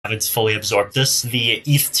haven't fully absorbed this, the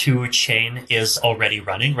ETH2 chain is already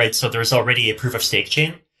running, right? So there's already a proof of stake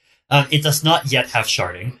chain. It does not yet have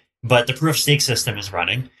sharding, but the proof of stake system is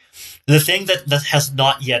running. The thing that has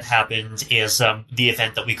not yet happened is the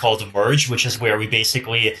event that we call the merge, which is where we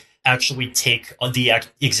basically actually take the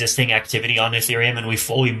existing activity on Ethereum and we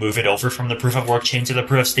fully move it over from the proof of work chain to the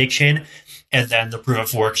proof of stake chain. And then the proof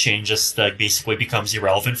of work chain just basically becomes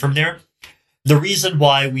irrelevant from there. The reason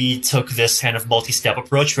why we took this kind of multi-step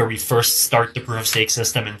approach where we first start the proof of stake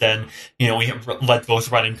system and then, we let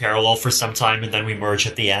both run in parallel for some time and then we merge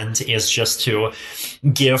at the end is just to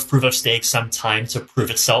give proof of stake some time to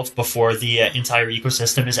prove itself before the entire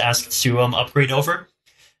ecosystem is asked to upgrade over.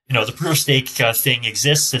 The proof of stake thing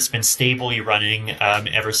exists. It's been stably running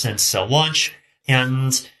ever since launch.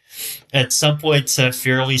 And at some point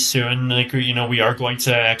fairly soon, we are going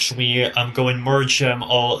to actually go and merge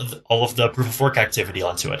all of the proof of work activity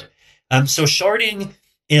onto it. So sharding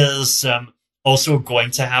is also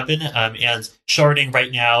going to happen. And sharding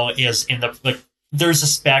right now is in the there's a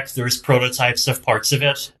spec, there's prototypes of parts of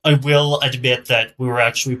it. I will admit that we were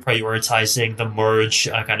actually prioritizing the merge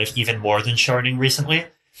kind of even more than sharding recently.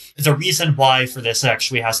 The reason why for this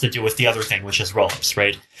actually has to do with the other thing, which is rollups,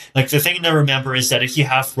 right? The thing to remember is that if you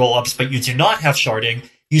have rollups, but you do not have sharding,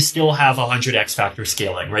 you still have 100x factor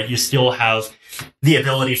scaling, right? You still have the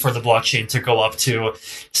ability for the blockchain to go up to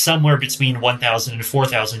somewhere between 1,000 and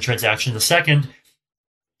 4,000 transactions a second,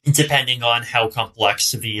 depending on how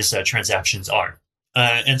complex these transactions are.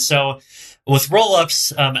 And so with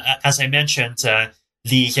rollups, as I mentioned,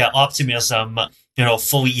 the Optimism,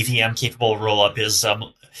 fully EVM capable rollup is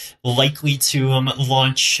likely to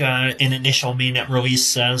launch an initial mainnet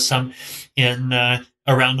release in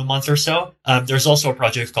around a month or so. There's also a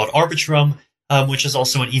project called Arbitrum, which is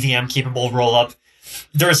also an EVM capable rollup.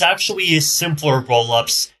 There's actually simpler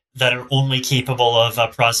rollups that are only capable of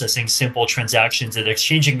processing simple transactions and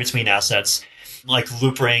exchanging between assets, like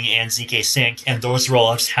Loopring and ZK Sync, and those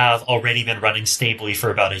rollups have already been running stably for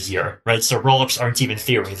about a year, right? So rollups aren't even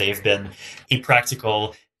theory. They've been a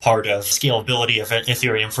practical part of scalability of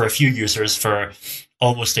Ethereum for a few users for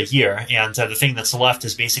almost a year. And the thing that's left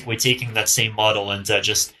is basically taking that same model and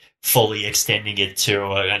just fully extending it to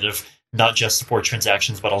kind of not just support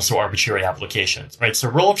transactions, but also arbitrary applications, right? So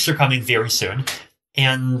rollups are coming very soon.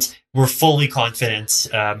 And we're fully confident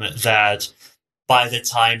that by the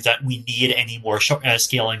time that we need any more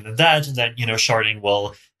scaling than that, then, sharding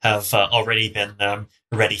will have already been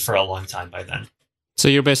ready for a long time by then. So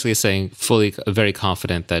you're basically saying very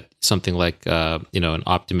confident that something like, an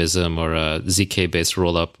Optimism or a ZK-based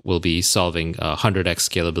rollup will be solving a 100x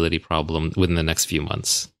scalability problem within the next few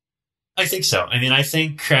months. I think so. I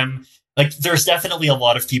think there's definitely a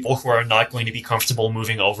lot of people who are not going to be comfortable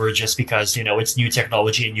moving over just because, it's new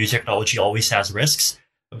technology and new technology always has risks.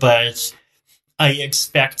 But I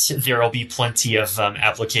expect there will be plenty of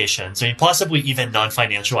applications. Possibly even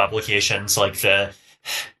non-financial applications like the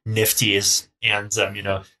Nifties and,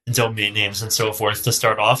 domain names and so forth to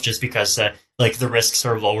start off, just because the risks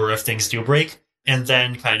are lower if things do break, and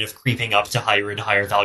then kind of creeping up to higher and higher value